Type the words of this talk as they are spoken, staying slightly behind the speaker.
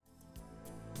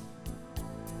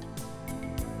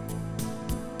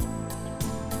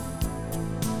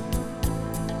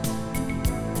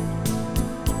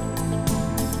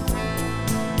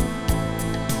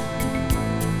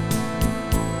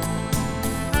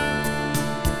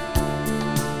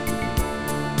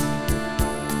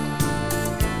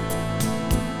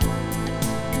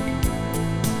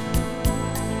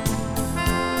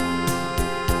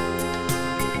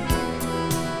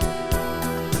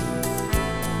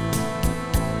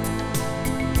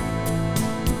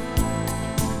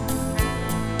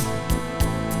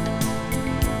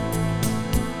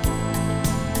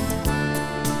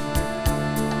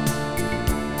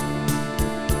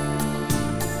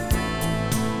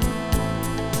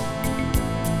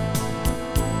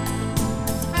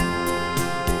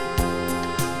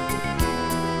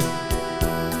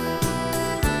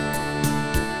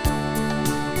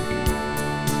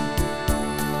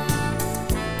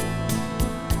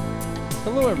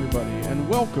Hello, everybody, and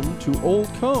welcome to Old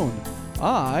Cone.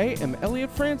 I am Elliot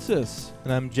Francis,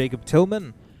 And I'm Jacob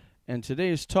Tillman. and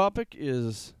today's topic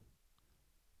is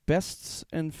bests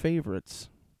and favorites.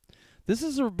 This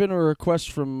has been a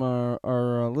request from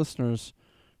our listeners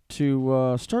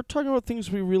to start talking about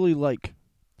things we really like.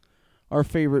 Our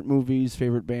favorite movies,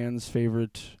 favorite bands,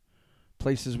 favorite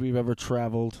places we've ever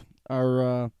traveled.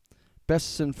 Our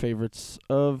bests and favorites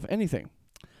of anything.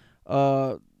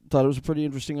 Thought it was a pretty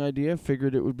interesting idea.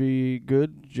 Figured it would be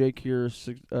good. Jake here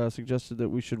suggested that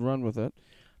we should run with it.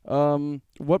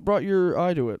 What brought your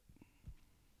eye to it?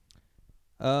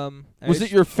 Was it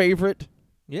your favorite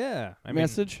Yeah, I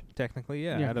message? mean, technically,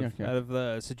 yeah. Yeah, Out of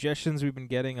the suggestions we've been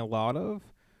getting a lot of,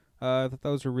 I thought that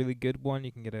was a really good one.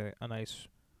 You can get a nice,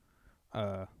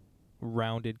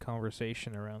 rounded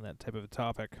conversation around that type of a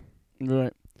topic.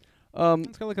 Right. It's kind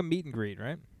of like a meet and greet,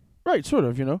 right? Right, sort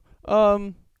of,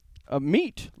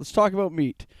 meat. Let's talk about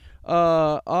meat.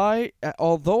 Although I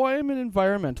am an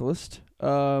environmentalist,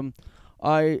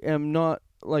 I am not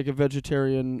like a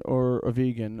vegetarian or a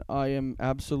vegan. I am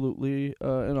absolutely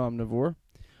an omnivore.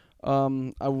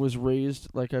 I was raised,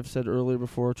 like I've said earlier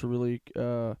before, to really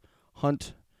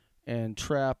hunt and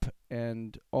trap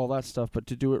and all that stuff, but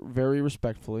to do it very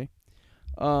respectfully.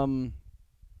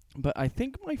 But I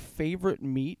think my favorite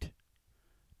meat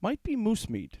might be moose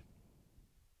meat.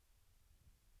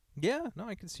 Yeah, no,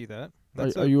 I can see that.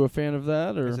 Are you a fan of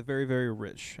that, or It's a very, very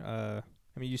rich. I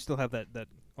mean, you still have that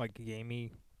like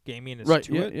gaminess right?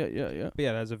 to Yeah, it. yeah. But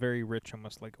yeah, it has a very rich,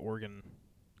 almost like organ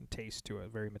taste to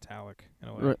it. Very metallic in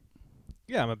a way. Right.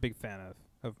 Yeah, I'm a big fan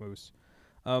of moose.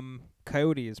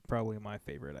 Coyote is probably my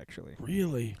favorite, actually.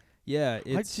 Really? Yeah,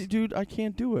 Dude, I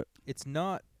can't do it. it's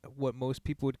not what most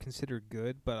people would consider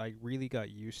good, but I really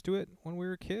got used to it when we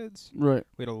were kids. Right.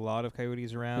 We had a lot of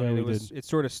coyotes around, Yeah, and we it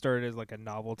sort of started as like a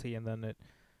novelty, and then it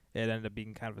ended up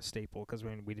being kind of a staple because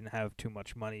we didn't have too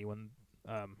much money when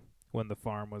the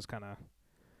farm was kind of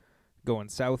going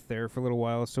south there for a little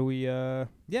while. So we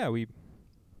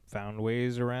found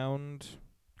ways around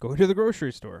going to the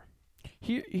grocery store.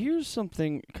 Here's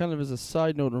something kind of as a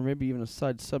side note, or maybe even a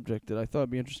side subject that I thought would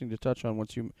be interesting to touch on. When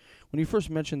you first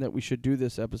mentioned that we should do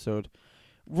this episode,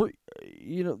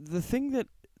 the thing that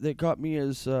got me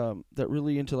is that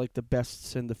really into like the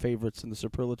bests and the favorites and the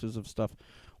superlatives of stuff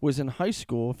was in high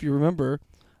school. If you remember,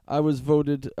 I was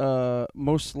voted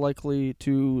most likely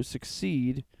to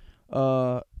succeed,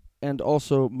 and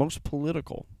also most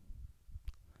political.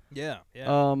 Yeah.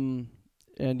 And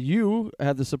you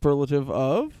had the superlative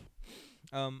of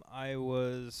I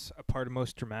was a part of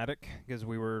most dramatic because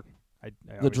we were I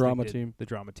the drama team. The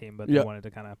drama team, but Yep. they wanted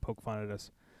to kind of poke fun at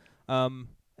us.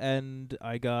 And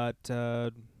I got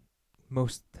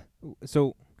most.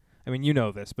 So, I mean, you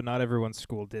know this, but not everyone's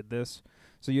school did this.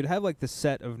 So you'd have like the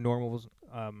set of normal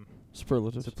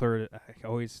Superlatives. I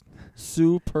always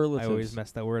Superlatives.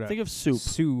 mess that word up. Think of soup.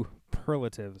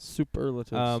 Superlatives.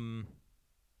 Superlatives.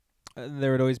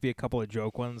 There would always be a couple of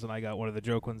joke ones, and I got one of the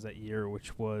joke ones that year,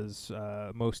 which was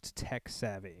most tech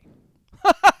savvy.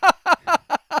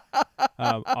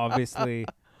 Obviously,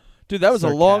 Dude, that was a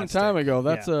long sarcastic. time ago.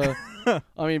 That's Yeah.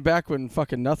 I mean, back when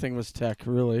fucking nothing was tech,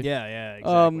 really. yeah,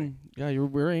 exactly. Yeah,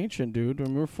 we're ancient, dude. I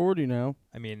mean, we're 40 now.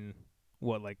 I mean,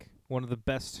 like one of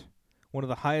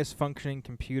the highest functioning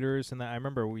computers, and I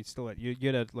remember we still had you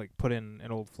had to like put in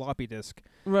an old floppy disk,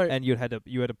 Right. and you had to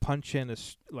punch in a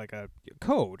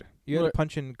code. You had Right. to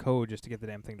punch in code just to get the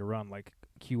damn thing to run, like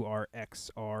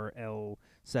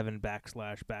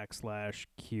QRXRL7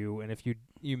 \\Q, and if you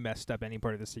messed up any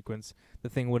part of the sequence, the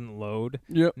thing wouldn't load.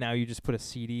 Yep. Now you just put a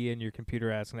CD in your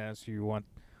computer asking that, so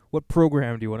what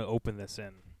program do you want to open this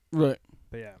in? Right.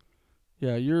 But yeah.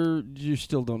 Yeah, you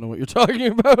still don't know what you're talking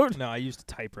about. No, I used a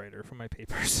typewriter for my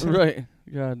papers. Right.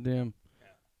 God damn.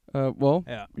 Well,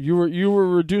 Yeah. you were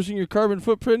reducing your carbon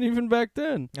footprint even back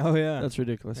then. Oh yeah. That's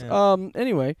ridiculous. Yeah.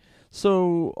 Anyway,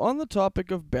 so on the topic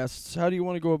of bests, how do you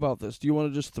want to go about this? Do you want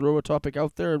to just throw a topic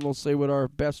out there and we'll say what our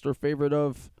best or favorite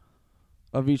of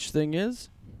each thing is?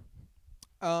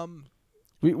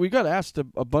 We got asked a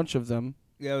bunch of them.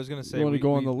 Yeah, I was gonna say. You wanna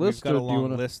go on the list, We've got or a do you long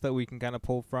wanna- list that we can kind of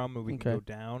pull from, and we Okay. can go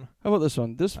down. How about this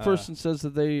one? This person says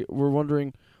that they were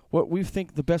wondering what we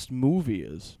think the best movie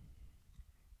is.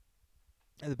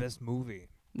 The best movie,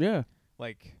 Yeah,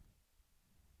 like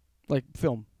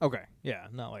film. okay, yeah,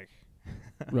 not like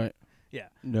Right. yeah.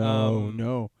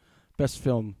 No. Best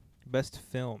film. Best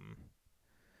film.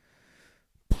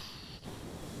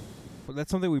 Well,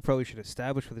 that's something we probably should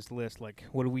establish with this list. Like,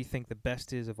 what do we think the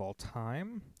best is of all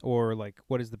time? Or, like,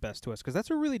 what is the best to us? Because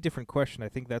that's a really different question. I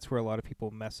think that's where a lot of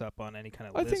people mess up on any kind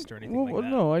of list or anything like that.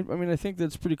 No, I mean, I think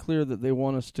that's pretty clear that they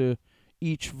want us to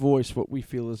each voice what we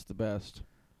feel is the best.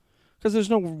 Because there's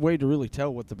no way to really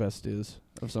tell what the best is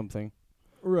of something.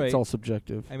 Right. It's all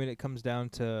subjective. I mean, it comes down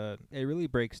to, it really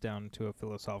breaks down to a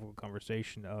philosophical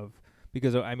conversation of,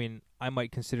 because, I mean, I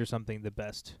might consider something the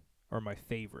best or my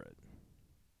favorite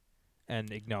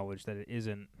and acknowledge that it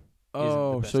isn't.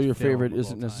 Oh, the best so your film favorite of all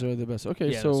isn't time. necessarily the best.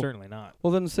 Okay, Yeah, so certainly not.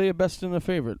 well then say a best and a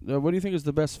favorite. What do you think is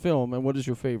the best film, and what is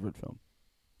your favorite film?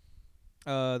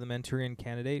 The Manchurian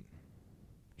Candidate.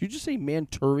 Did you just say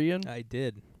Manchurian? I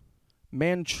did.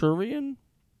 Manchurian?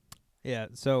 Yeah,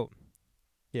 so,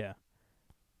 yeah.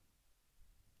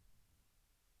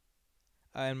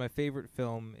 And my favorite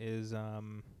film is,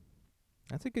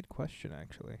 that's a good question,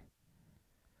 actually.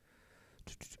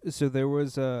 So there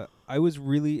was, I was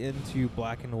really into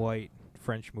black and white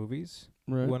French movies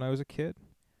Right. when I was a kid.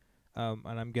 And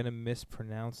I'm going to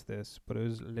mispronounce this, but it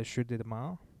was Le Jeu de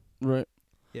Demain. Right.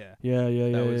 Yeah. Yeah.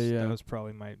 That was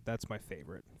probably that's my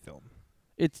favorite film.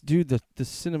 It's dude, the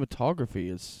cinematography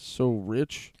is so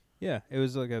rich. Yeah, it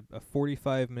was like a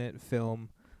 45-minute film,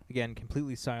 again,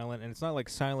 completely silent, and it's not like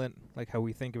silent like how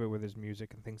we think of it where there's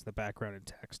music and things in the background and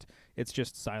text. It's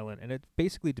just silent, and it's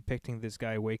basically depicting this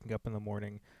guy waking up in the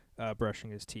morning, brushing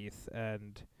his teeth,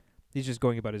 and he's just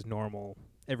going about his normal,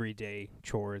 everyday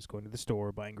chores, going to the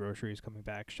store, buying groceries, coming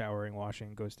back, showering,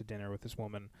 washing, goes to dinner with this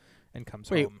woman, and comes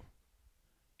Wait. home.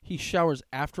 He showers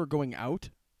after going out?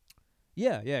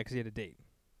 Yeah, 'cause he had a date.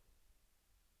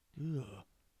 Ugh.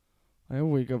 I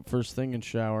wake up first thing and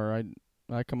shower.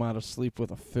 I come out of sleep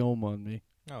with a film on me.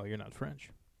 Oh, you're not French.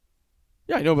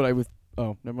 Yeah, I know, but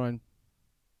oh, never mind.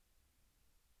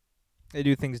 They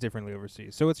do things differently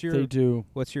overseas. So They do.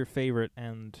 what's your favorite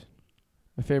and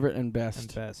My favorite and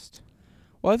best. best?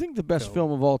 Well, I think the best Film.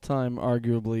 film of all time,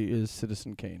 arguably, is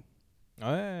Citizen Kane.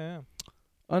 Oh, yeah.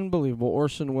 Unbelievable.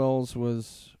 Orson Welles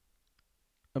was.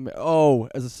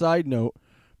 As a side note,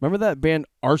 remember that band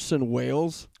Arson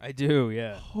Wales? I do,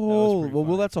 yeah. Oh, pretty well,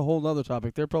 funny. that's a whole other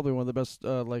topic. They're probably one of the best,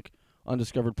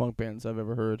 undiscovered punk bands I've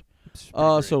ever heard. It's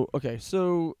pretty great.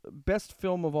 So best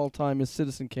film of all time is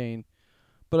Citizen Kane,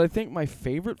 but I think my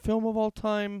favorite film of all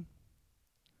time,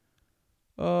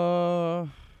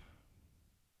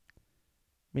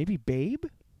 maybe Babe,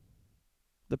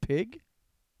 the pig.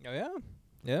 Oh, yeah?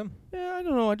 Yeah. Yeah, I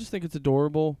don't know. I just think it's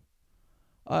adorable.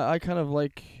 I kind of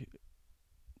like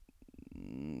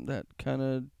that kind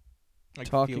of Like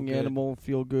talking feel good. animal,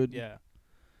 feel good. Yeah.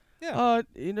 Yeah.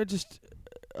 Just,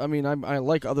 I mean, I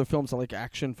like other films. I like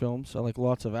action films. I like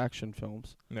lots of action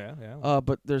films. Yeah.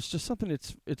 But there's just something.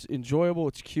 It's enjoyable.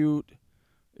 It's cute.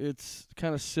 It's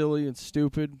kind of silly and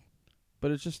stupid,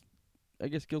 but it's just, I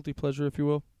guess, guilty pleasure, if you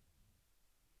will.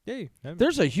 Yay.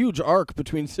 There's a huge arc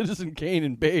between Citizen Kane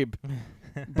and Babe,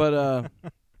 but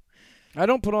I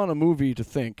don't put on a movie to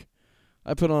think.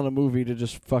 I put on a movie to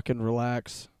just fucking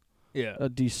relax, yeah.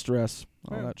 de-stress,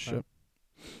 all Yeah, that shit.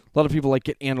 yeah. A lot of people like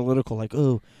get analytical, like,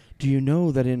 oh, do you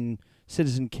know that in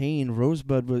Citizen Kane,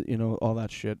 Rosebud was, all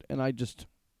that shit, and I just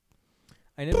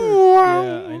I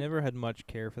never had much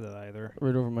care for that either.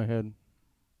 right over my head.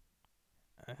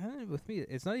 With me,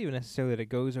 it's not even necessarily that it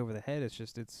goes over the head. It's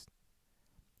just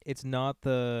it's not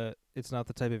the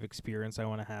type of experience I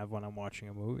want to have when I'm watching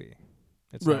a movie.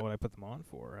 It's Right. not what I put them on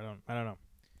for. I don't know.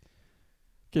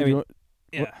 Okay, I mean,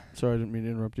 yeah. Sorry, I didn't mean to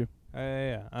interrupt you.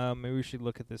 Yeah. Maybe we should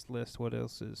look at this list. What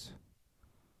have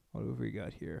we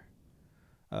got here?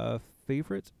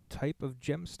 Favorite type of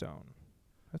gemstone.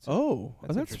 That's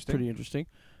That's interesting. pretty interesting.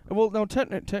 Well, now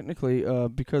technically,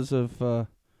 because of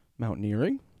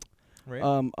mountaineering,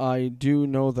 right. I do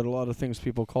know that a lot of things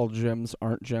people call gems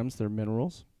aren't gems; they're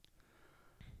minerals.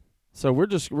 So we're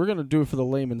gonna do it for the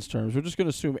layman's terms. We're just gonna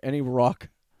assume any rock,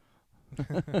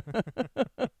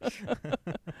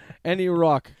 any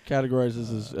rock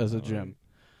categorizes as a gem.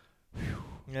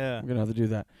 Yeah. We're gonna have to do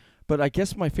that. But I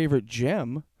guess my favorite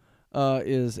gem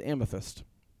is amethyst.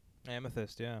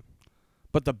 Amethyst. Yeah.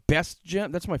 But the best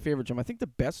gem, that's my favorite gem. I think the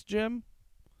best gem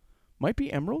might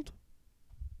be emerald.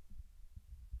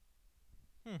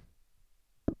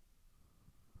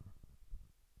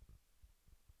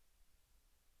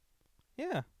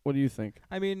 Yeah. What do you think?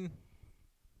 I mean,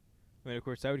 of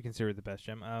course, I would consider it the best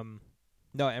gem.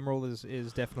 No, emerald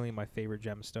is definitely my favorite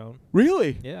gemstone.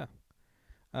 Really? Yeah.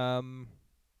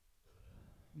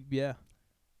 Yeah.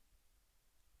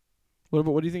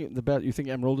 What do you think the best? You think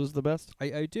emerald is the best?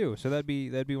 I do. So that'd be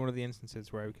one of the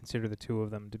instances where I would consider the two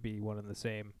of them to be one and the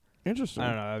same. Interesting. I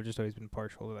don't know. I've just always been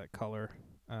partial to that color,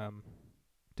 to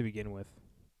begin with.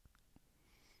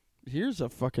 Here's a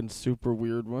fucking super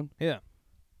weird one. Yeah.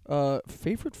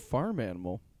 Favorite farm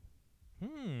animal.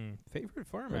 Favorite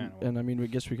farm And, animal. and I mean, I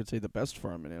guess we could say the best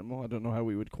farm animal. I don't know how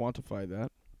we would quantify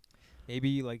that.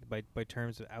 Maybe like by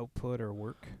terms of output or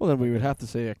work. Well, then we would have to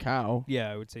say a cow. Yeah,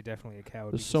 I would say definitely a cow.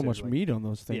 Would There's be so much considered, like, meat on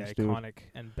those the things, dude. iconic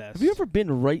and best. Have you ever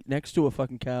been right next to a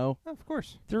fucking cow? Oh, of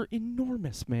course. They're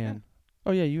enormous, man.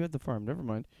 Oh yeah, you had the farm. Never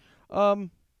mind. You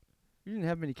didn't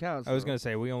have many cows. I was though. gonna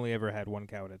say we only ever had one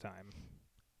cow at a time.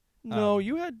 No, Um,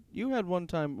 you had one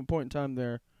point in time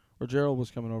there where Gerald was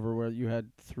coming over where you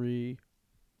had 3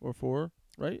 or 4,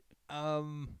 right?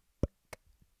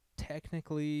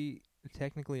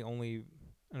 Technically only,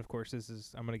 and of course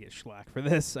I'm gonna get schlack for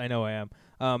this. I know I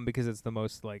am. Because it's the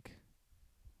most like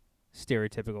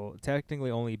stereotypical.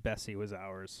 Technically, only Bessie was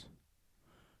ours.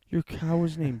 Your cow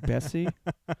was named Bessie?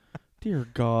 Dear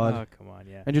God. Oh, come on,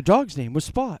 yeah. And your dog's name was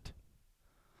Spot.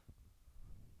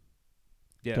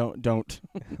 Yeah. Don't.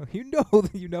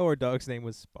 you know our dog's name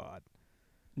was Spot.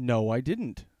 No, I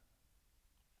didn't.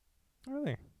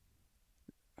 Really?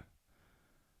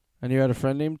 And you had a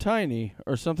friend named Tiny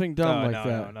or something dumb like no,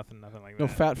 that. No, nothing like No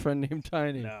that. fat friend named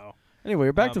Tiny. No. Anyway,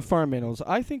 we're back to Um, farm animals.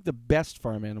 I think the best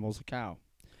farm animal is a cow.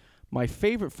 My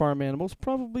favorite farm animal is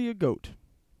probably a goat.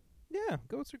 Yeah,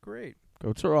 goats are great.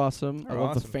 Goats are awesome. They're I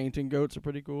love the awesome. fainting goats are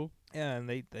pretty cool. Yeah, and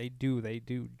they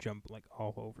do jump like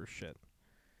all over shit,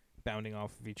 bounding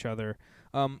off of each other.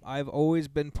 I've always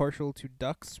been partial to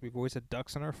ducks. We've always had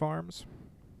ducks on our farms.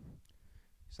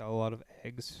 Sell a lot of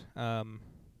eggs.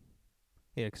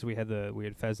 Yeah, 'cause we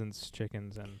had pheasants,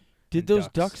 chickens, and Did and those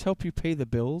ducks. ducks help you pay the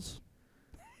bills?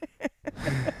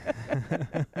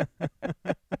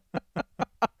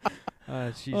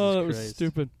 Jesus Oh, that was Christ.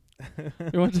 stupid.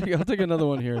 I'll take another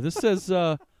one here. This says,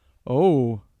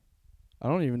 oh, I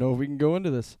don't even know if we can go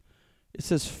into this. It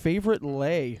says favorite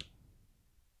lay,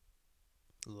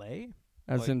 Lay?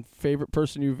 as Like- in favorite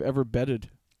person you've ever bedded.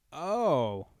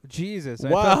 Oh, Jesus. I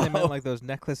thought they Wow. meant like those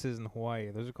necklaces in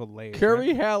Hawaii. Those are called lays. Carrie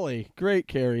Right? Halley. Great,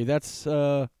 Carrie. That's,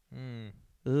 Mm.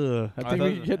 I I think we thought-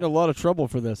 could get in a lot of trouble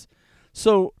for this.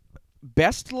 So,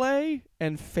 best lay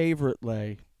and favorite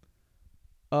lay.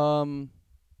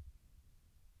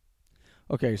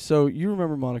 Okay, so you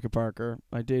remember Monica Parker.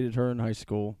 I dated her in high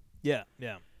school. Yeah,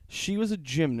 yeah. She was a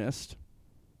gymnast.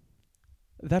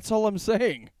 That's all I'm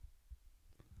saying.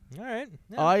 All right.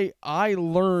 Yeah. I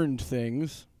learned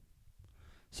things.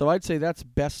 So I'd say that's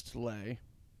best lay.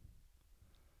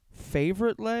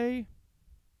 Favorite lay?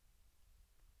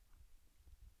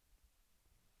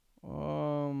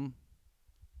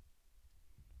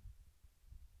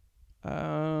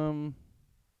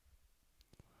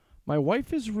 My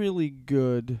wife is really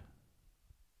good,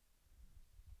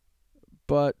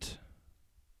 but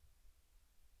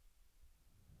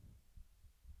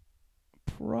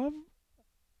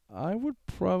I would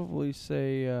probably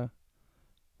say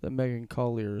that Megan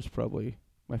Collier is probably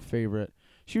my favorite.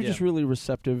 She was Yeah. just really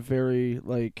receptive, very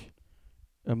like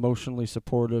emotionally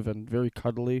supportive, and very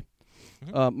cuddly.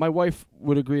 Mhm. My wife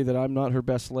would agree that I'm not her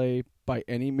best lay by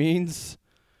any means.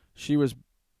 She was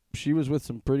with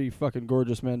some pretty fucking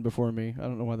gorgeous men before me. I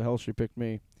don't know why the hell she picked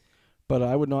me, but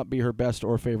I would not be her best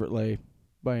or favorite lay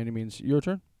by any means. Your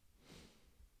turn.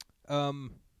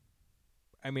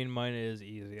 I mean, mine is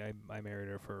easy. I married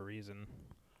her for a reason.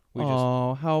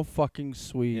 Oh, how fucking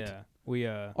sweet. Yeah. We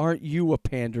Aren't you a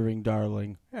pandering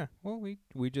darling? yeah. Well,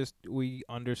 we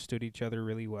understood each other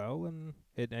really well, and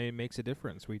it makes a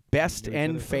difference. We Best knew each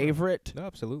and other thoroughly. favorite? No,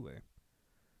 absolutely.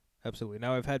 Absolutely.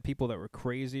 Now I've had people that were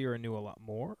crazy or knew a lot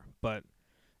more, but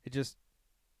it just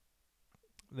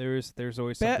there's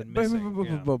always something missing.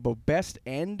 Yeah. Best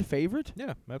and favorite?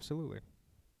 Yeah, absolutely.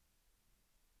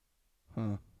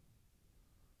 Huh.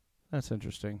 That's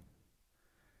interesting.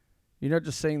 You're not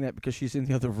just saying that because she's in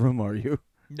the other room, are you?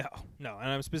 No, and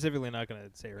I'm specifically not going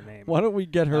to say her name. Why don't we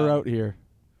get her out here?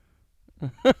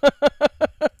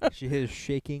 She is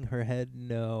shaking her head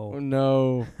no. Oh,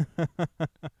 no.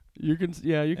 You can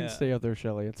Yeah. stay out there,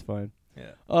 Shelley. It's fine.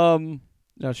 Yeah.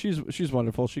 No, she's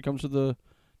wonderful. She comes to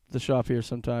the shop here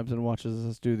sometimes and watches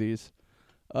us do these.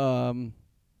 And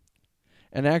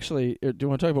actually, do you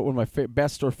want to talk about one of my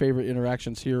best or favorite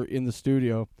interactions here in the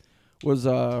studio? Was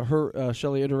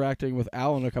Shelley interacting with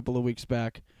Alan a couple of weeks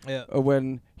back Yeah.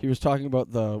 when he was talking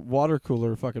about the water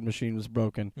cooler fucking machine was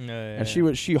broken. And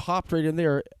She hopped right in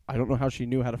there. I don't know how she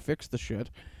knew how to fix the shit.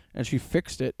 And she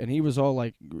fixed it, and he was all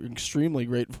like extremely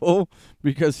grateful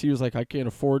because he was like, I can't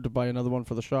afford to buy another one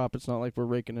for the shop. It's not like we're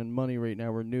raking in money right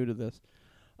now. We're new to this.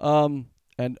 And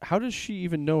how does she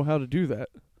even know how to do that?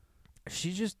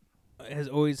 she just has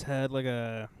always had like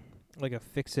a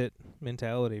fix it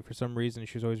mentality. For some reason,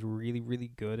 she was always really, really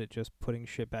good at just putting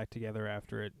shit back together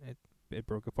after it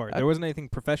broke apart. There wasn't anything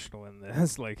professional in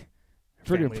this. Like, her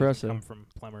Pretty family doesn't impressive. Come from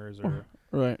plumbers or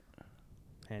Right.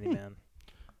 handyman.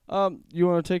 You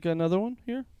want to take another one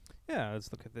here? Yeah,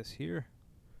 let's look at this here.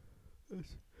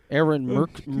 Aaron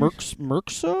Excuse- Merksaw?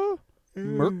 Merksaw.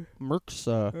 Aaron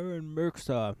Merksaw.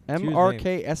 Mrksaw.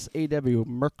 Merksaw.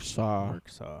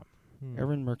 Merksaw.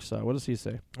 Aaron Merksaw. What does he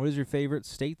say? What is your favorite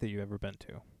state that you've ever been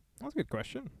to? That's a good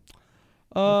question.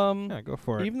 Yeah, go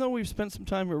for it. Even though we've spent some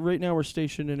time, right now we're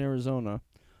stationed in Arizona.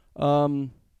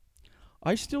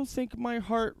 I still think my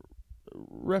heart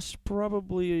rests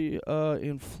probably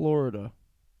in Florida.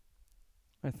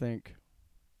 I think.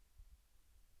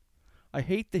 I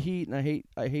hate the heat and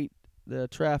I hate the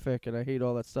traffic and I hate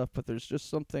all that stuff, but there's just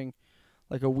something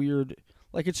like a weird,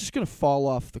 like it's just gonna fall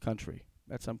off the country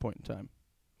at some point in time.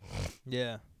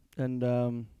 Yeah. And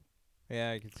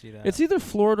Yeah, I can see that. it's either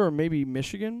Florida or maybe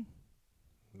Michigan.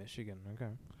 Michigan.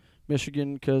 Okay.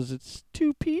 Michigan, 'cause it's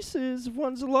two pieces.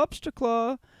 One's a lobster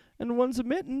claw and one's a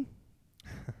mitten.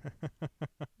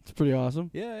 It's pretty awesome.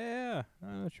 Yeah. I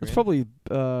know what you It's mean. probably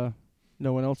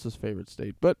no one else's favorite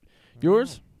state, but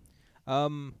yours?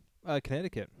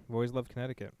 Connecticut. I've always loved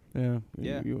Connecticut. Yeah,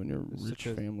 Yeah. You and your It's rich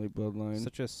such a- family bloodline.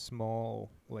 Such a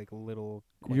small, like, little.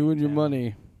 You and your quaint town.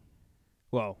 money,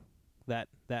 Well, that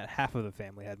half of the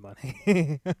family had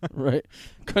money. right?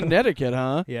 Connecticut,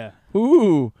 huh? Yeah.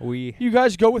 Ooh, We you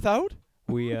guys go without?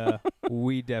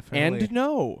 we definitely And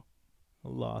no.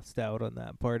 lost out on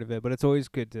that part of it, but it's always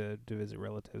good to visit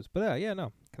relatives. But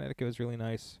no, Connecticut was really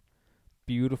nice.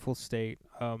 Beautiful state.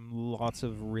 Lots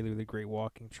of really great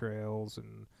walking trails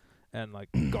and like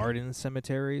garden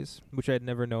cemeteries, which I'd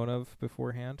never known of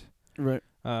beforehand. Right.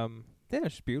 Yeah,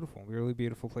 it's just beautiful. Really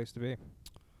beautiful place to be.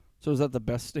 So is that the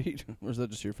best state, or is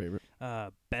that just your favorite?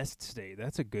 Best state.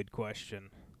 That's a good question.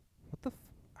 What the?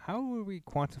 How would we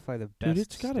quantify the best? Dude,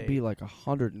 it's got to state? be like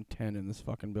 110 in this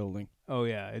fucking building. Oh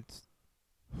yeah, it's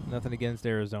nothing against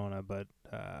Arizona, but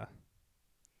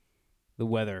the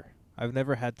weather. I've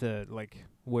never had to like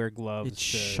wear gloves It's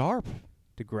sharp.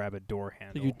 to grab a door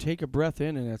handle. You take a breath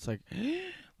in, and it's like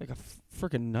like a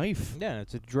freaking knife. Yeah,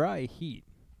 it's a dry heat.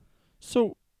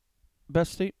 So,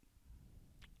 best state?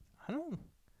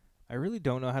 I really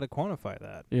don't know how to quantify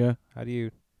that. Yeah. How do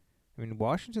you? I mean,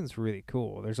 Washington's really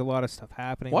cool. There's a lot of stuff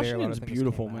happening there. A lot Washington's of things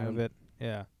beautiful, came out of man. it.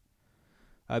 Yeah.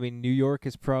 I mean, New York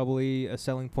is probably a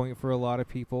selling point for a lot of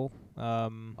people.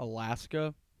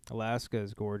 Alaska, Alaska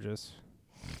is gorgeous.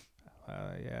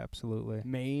 Yeah, absolutely.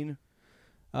 Maine.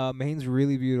 Maine's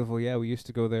really beautiful. Yeah, we used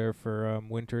to go there for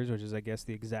winters, which is, I guess,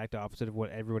 the exact opposite of what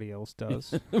everybody else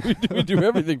does. we do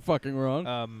everything fucking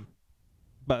wrong.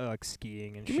 But like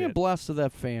skiing and Give shit. me a blast of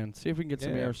that fan. See if we can get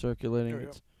some Yeah. air circulating. There we go.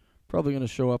 It's probably going to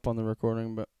show up on the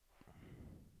recording, but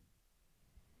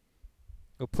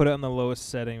We'll put it on the lowest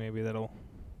setting. Maybe that'll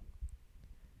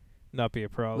not be a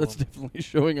problem. that's definitely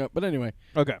showing up. But anyway.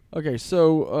 Okay. Okay,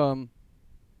 so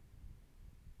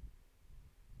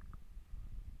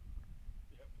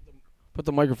put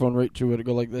the microphone right to it and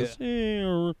go like this.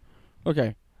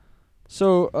 Okay.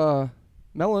 So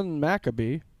Melon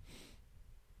Maccabee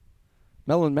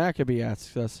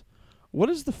asks us, what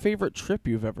is the favorite trip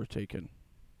you've ever taken?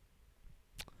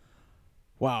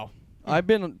 Wow. I've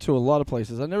been to a lot of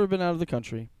places. I've never been out of the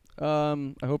country.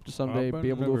 I hope to someday I've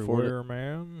be been able to afford it. everywhere,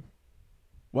 man.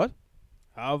 What?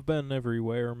 I've been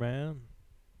everywhere, man.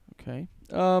 Okay.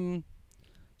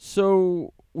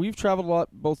 So we've traveled a lot,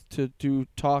 both to do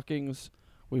talkings.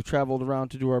 We've traveled around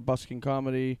to do our busking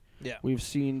comedy. Yeah. We've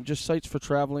seen just sites for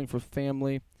traveling for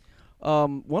family.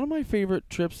 One of my favorite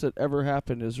trips that ever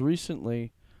happened is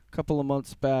recently, a couple of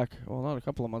months back. Well, not a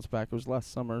couple of months back. It was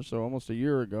last summer, so almost a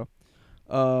year ago.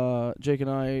 Jake and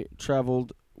I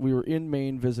traveled. We were in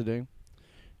Maine visiting,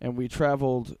 and we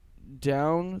traveled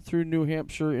down through New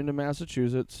Hampshire into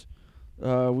Massachusetts.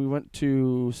 We went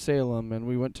to Salem, and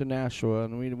we went to Nashua,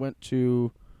 and we went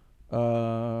to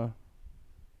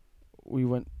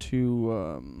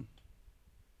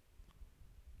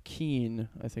Keene,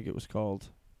 I think it was called.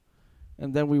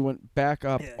 And then we went back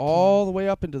up, all the way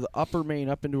up into the upper Maine,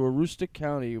 up into Aroostook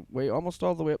County, almost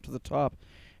all the way up to the top.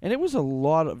 And it was a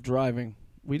lot of driving.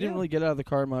 We didn't really get out of the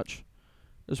car much.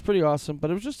 It was pretty awesome,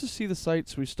 but it was just to see the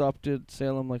sights. We stopped at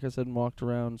Salem, like I said, and walked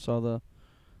around, saw the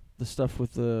stuff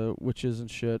with the witches and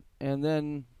shit. And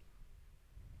then,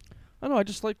 I don't know, I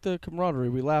just liked the camaraderie.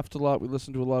 We laughed a lot. We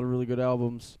listened to a lot of really good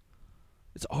albums.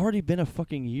 It's already been a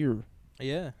fucking year.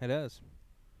 Yeah, it has.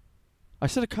 I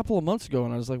said a couple of months ago,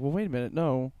 and I was like, well, wait a minute,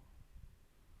 no.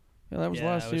 Yeah, that was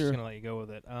last I was just year. gonna let you go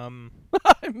with it.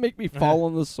 Make me fall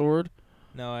on the sword.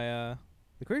 No,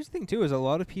 the crazy thing too is a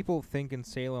lot of people think in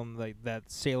Salem like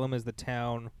that Salem is the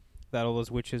town that all those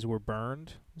witches were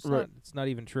burned. Right. It's not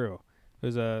even true. It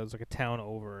was like a town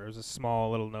over. It was a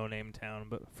small little no-name town,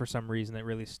 but for some reason it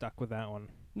really stuck with that one.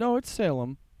 No, it's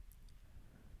Salem.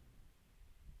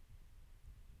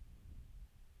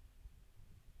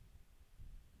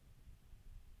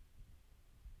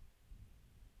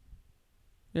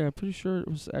 Yeah, pretty sure it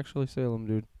was actually Salem,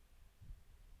 dude.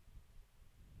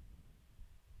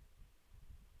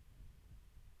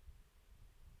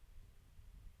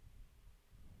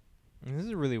 And this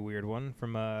is a really weird one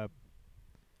from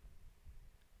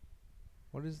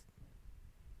what is?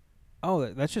 Oh,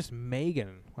 that's just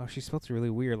Megan. Wow, she spelled it really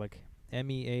weird, like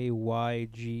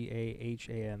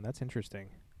Meaygahan. That's interesting.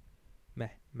 Mayagan.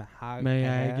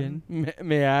 Mahagan.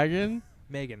 Mayagan?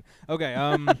 Megan. Okay.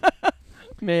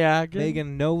 Mayagan?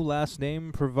 Megan, no last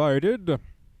name provided.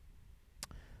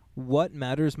 What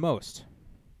matters most?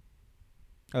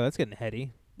 Oh, that's getting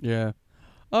heady. Yeah.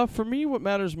 For me, what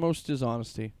matters most is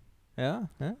honesty. Yeah.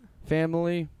 Yeah.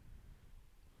 Family.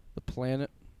 The planet.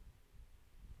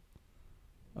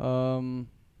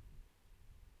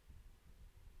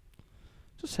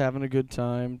 Just having a good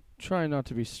time. Try not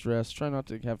to be stressed. Try not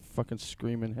to have fucking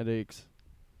screaming headaches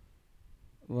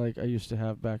like I used to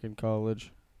have back in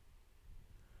college.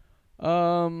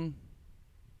 Yeah.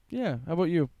 How about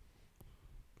you?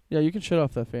 Yeah, you can shut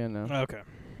off that fan now. Okay.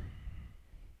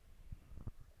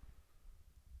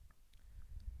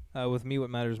 With me, what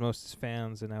matters most is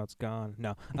fans, and now it's gone.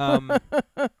 No.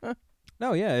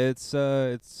 No. Yeah.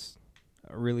 It's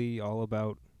really all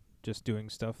about just doing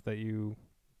stuff that you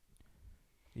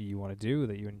want to do,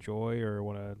 that you enjoy, or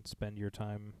want to spend your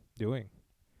time doing,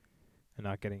 and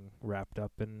not getting wrapped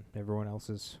up in everyone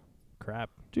else's crap.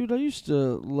 Dude, I used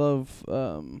to love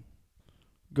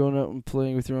going out and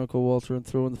playing with your Uncle Walter and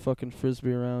throwing the fucking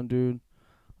frisbee around, dude.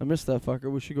 I miss that fucker.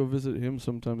 We should go visit him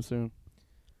sometime soon.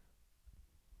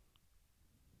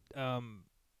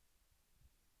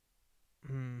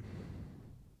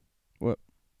 What?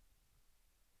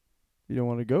 You don't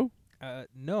want to go?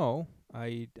 No.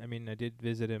 I mean, I did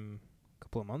visit him a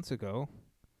couple of months ago.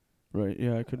 Right,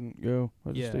 yeah, I couldn't go. I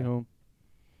had to stay Yeah. home.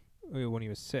 When he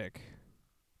was sick.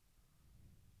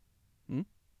 Hmm?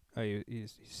 Oh,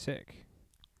 he's sick.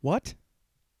 What?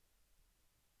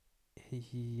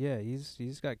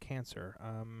 He's got cancer.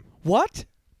 What?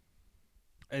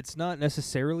 It's not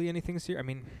necessarily anything serious. I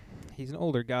mean, he's an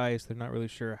older guy, so they're not really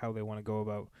sure how they want to go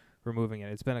about removing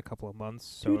it. It's been a couple of months,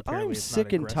 so Dude, apparently I'm it's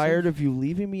sick not and tired of you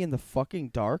leaving me in the fucking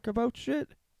dark about shit.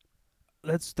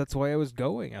 That's why I was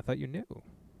going. I thought you knew.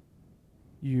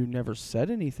 You never said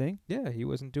anything. Yeah, he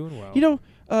wasn't doing well. You know,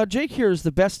 Jake here is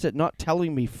the best at not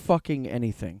telling me fucking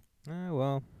anything.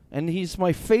 Well, And he's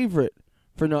my favorite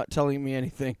for not telling me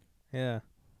anything. yeah.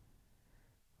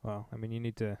 Well, I mean, you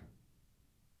need to.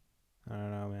 I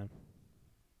don't know, man.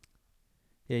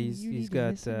 Yeah, he's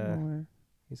got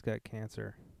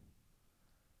cancer.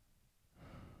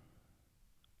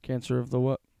 Cancer of the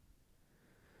what?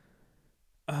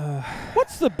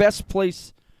 What's the best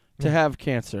place to have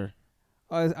cancer?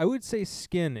 I would say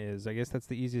skin is. I guess that's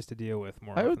the easiest to deal with.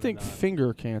 More. I would often think than not.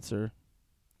 finger cancer.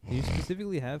 Do you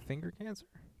specifically have finger cancer?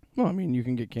 Well, I mean, you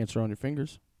can get cancer on your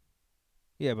fingers.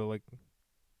 Yeah, but like,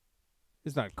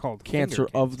 it's not called Cancer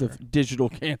finger of the cancer. digital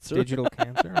cancer. Digital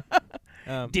cancer.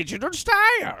 Digital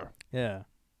style. Yeah.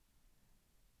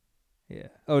 Yeah.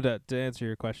 Oh, to answer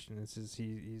your question,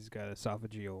 he's got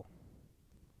esophageal.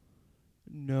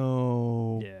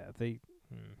 No. Yeah, they.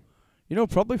 You know,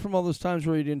 probably from all those times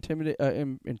where he'd intimidate,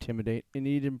 and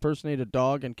he'd impersonate a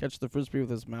dog and catch the frisbee with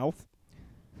his mouth.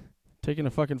 Taking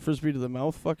a fucking frisbee to the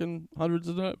mouth fucking hundreds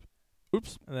of times.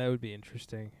 Oops. That would be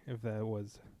interesting if that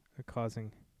was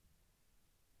causing.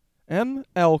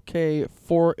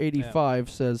 MLK485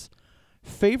 says,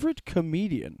 favorite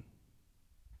comedian.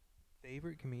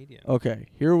 Favorite comedian? Okay,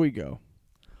 here we go.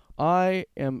 I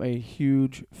am a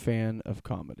huge fan of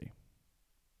comedy.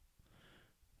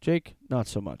 Jake, not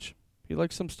so much. He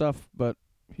likes some stuff, but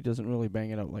he doesn't really bang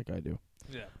it out like I do.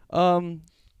 Yeah.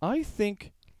 I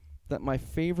think that my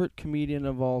favorite comedian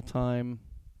of all time.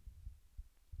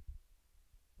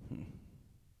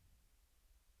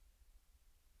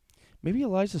 Maybe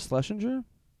Eliza Schlesinger?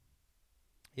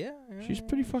 Yeah. She's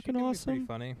pretty fucking she can awesome. Be pretty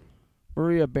funny.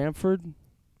 Maria Bamford.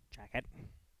 Jacket.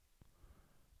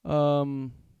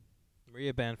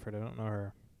 Maria Bamford. I don't know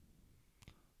her.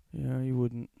 Yeah, you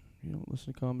wouldn't. You don't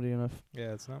listen to comedy enough.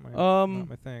 Yeah, it's not my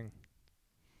thing.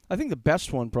 I think the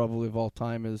best one probably of all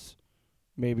time is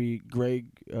maybe Greg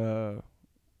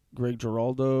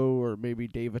Giraldo or maybe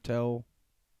Dave Attell.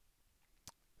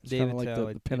 It's Dave kind of like Attell,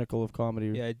 the pinnacle of comedy.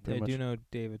 Yeah, I pretty much. do know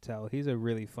Dave Attell. He's a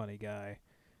really funny guy.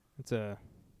 He's a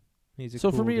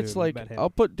So cool for me, dude. it's I like met him I'll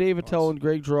put Dave Attell once. and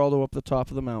Greg Giraldo up the top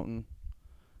of the mountain.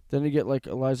 Then you get like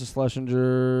Eliza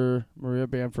Schlesinger, Maria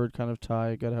Bamford kind of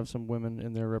tie. Got to have some women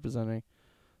in there representing.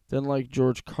 Then like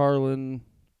George Carlin,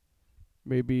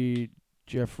 maybe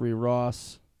Jeffrey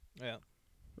Ross. Yeah.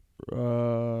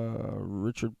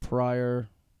 Richard Pryor.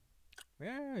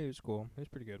 Yeah, he was cool. He was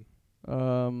pretty good.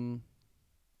 Yeah,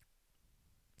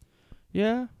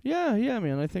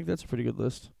 man. I think that's a pretty good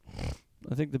list.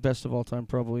 I think the best of all time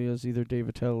probably is either Dave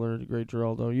Attell or the Great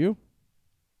Geraldo. You?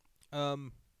 I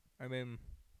mean,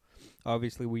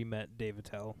 obviously we met Dave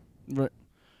Attell. Right.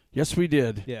 Yes, we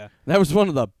did. Yeah. That was one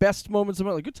of the best moments of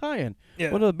my life. Good tie-in.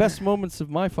 Yeah. One of the best moments of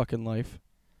my fucking life.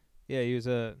 Yeah, he was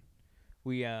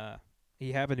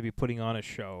he happened to be putting on a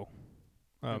show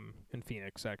in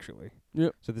Phoenix, actually.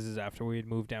 Yep. So this is after we had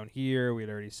moved down here. We had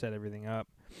already set everything up.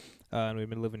 And we'd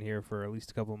been living here for at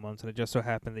least a couple of months, and it just so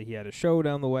happened that he had a show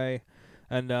down the way.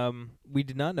 And we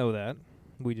did not know that.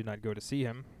 We did not go to see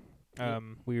him.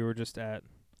 We were just at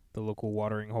the local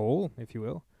watering hole, if you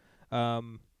will.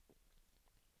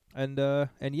 And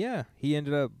yeah, he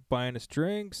ended up buying us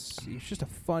drinks. He was just a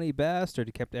funny bastard.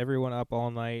 He kept everyone up all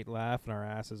night, laughing our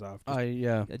asses off.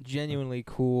 Just a genuinely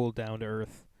cool, down to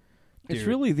earth dude. It's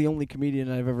really the only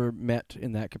comedian I've ever met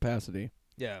in that capacity.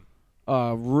 Yeah.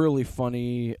 Really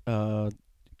funny,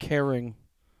 caring.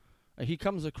 He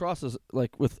comes across as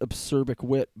like with acerbic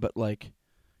wit, but like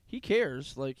he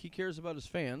cares. Like he cares about his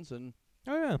fans, and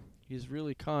he's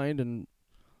really kind. And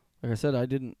like I said, I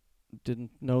didn't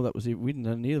know that was we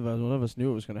didn't neither of us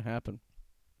knew it was going to happen.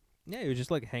 Yeah, he was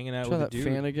just like hanging out Try with that a dude.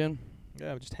 fan again.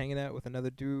 Yeah, just hanging out with another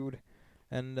dude,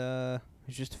 and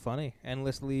he's just funny,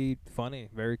 endlessly funny.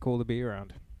 Very cool to be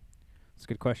around. It's a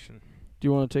good question. Do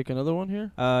you want to take another one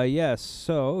here? Yes.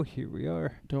 So here we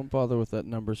are. Don't bother with that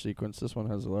number sequence. This one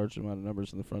has a large amount of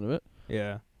numbers in the front of it.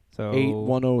 Yeah. So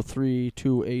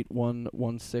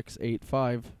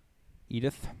 8103-281-1685.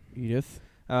 Edith.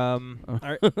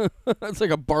 That's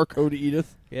like a barcode,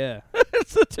 Edith. Yeah.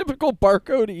 It's a typical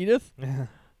barcode, Edith.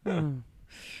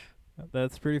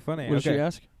 That's pretty funny. What did she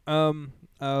ask?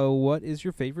 What is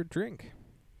your favorite drink?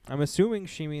 I'm assuming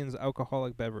she means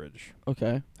alcoholic beverage.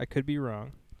 Okay. I could be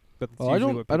wrong, but that's Well,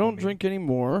 usually what I people don't mean. drink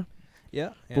anymore.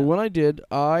 Yeah. But when I did,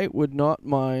 I would not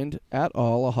mind at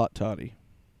all a hot toddy.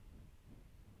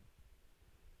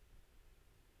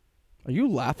 Are you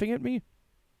laughing at me?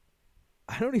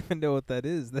 I don't even know what that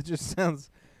is. That just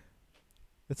sounds.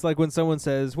 It's like when someone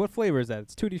says, "What flavor is that?"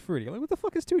 It's Tutti Frutti. I'm like, what the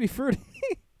fuck is Tutti Frutti?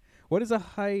 What is a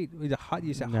hot? You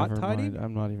say hot toddy? Mind.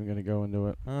 I'm not even going to go into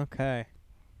it. Okay.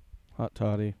 Hot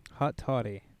toddy. Hot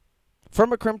toddy.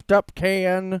 From a crimped up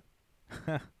can.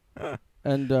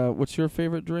 And what's your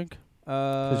favorite drink?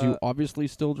 Because you obviously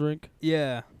still drink.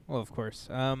 Yeah. Well, of course.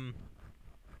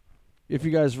 If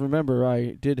you guys remember,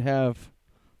 I did have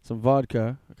some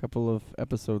vodka a couple of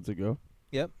episodes ago.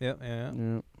 Yep. Yeah.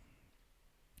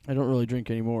 I don't really drink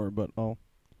anymore, but I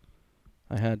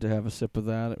had to have a sip of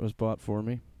that. It was bought for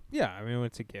me. Yeah. I mean,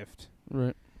 it's a gift.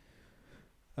 Right.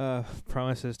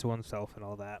 Promises to oneself and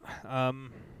all that.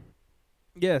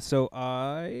 Yeah. So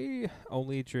I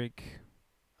only drink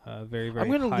very, very. I'm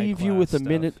going to leave you with a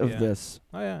minute of this.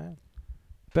 Oh yeah.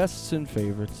 Bests and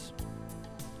favorites.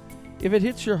 If it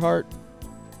hits your heart,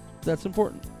 that's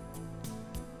important.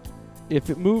 If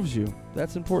it moves you,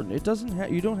 that's important. It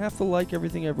doesn't. You don't have to like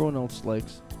everything everyone else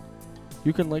likes.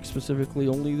 You can like specifically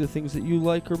only the things that you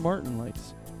like or Martin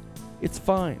likes. It's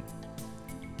fine.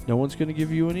 No one's going to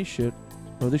give you any shit,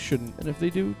 or they shouldn't. And if they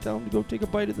do, tell them to go take a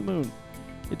bite of the moon.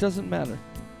 It doesn't matter.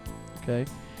 Okay?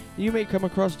 You may come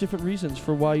across different reasons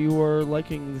for why you are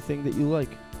liking the thing that you like.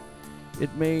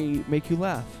 It may make you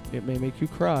laugh. It may make you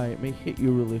cry. It may hit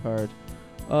you really hard.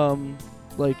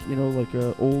 Like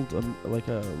a old, like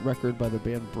a record by the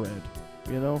band Bread.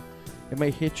 It may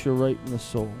hit you right in the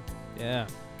soul. Yeah.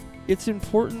 It's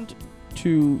important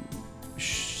to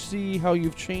see how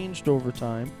you've changed over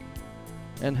time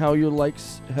and how your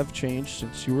likes have changed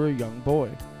since you were a young boy.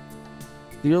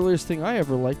 The earliest thing I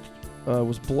ever liked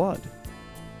was Blood.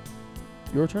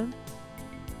 Your turn?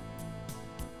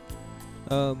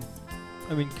 I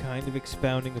mean, kind of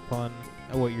expounding upon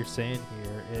what you're saying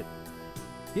here.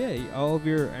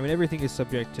 Everything is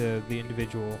subject to the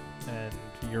individual and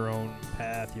your own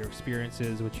path, your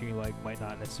experiences, what you like might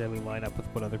not necessarily line up with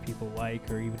what other people like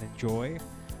or even enjoy.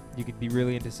 You could be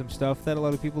really into some stuff that a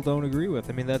lot of people don't agree with.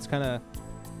 I mean, that's a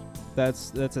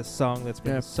song that's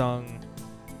been sung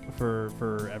for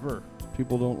forever.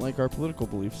 People don't like our political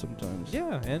beliefs sometimes.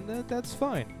 Yeah, and that's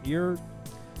fine. You're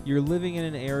living in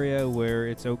an area where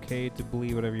it's okay to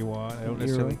believe whatever you want. I don't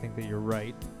necessarily think that you're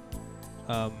right.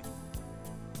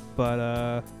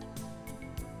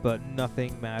 But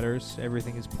nothing matters.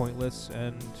 Everything is pointless,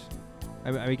 and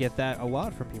I get that a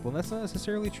lot from people, and that's not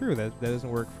necessarily true. That doesn't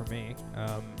work for me.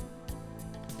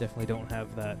 Definitely don't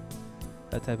have that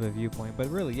type of viewpoint. But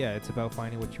really, yeah, it's about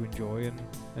finding what you enjoy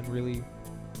and really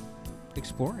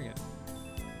exploring it.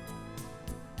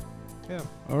 Yeah.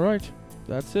 All right.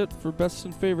 That's it for bests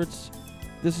and favorites.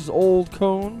 This is Old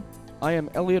Cone I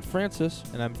am Elliot Francis.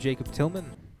 And I'm Jacob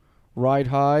Tillman. Ride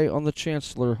high on the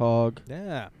Chancellor Hog.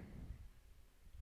 Yeah.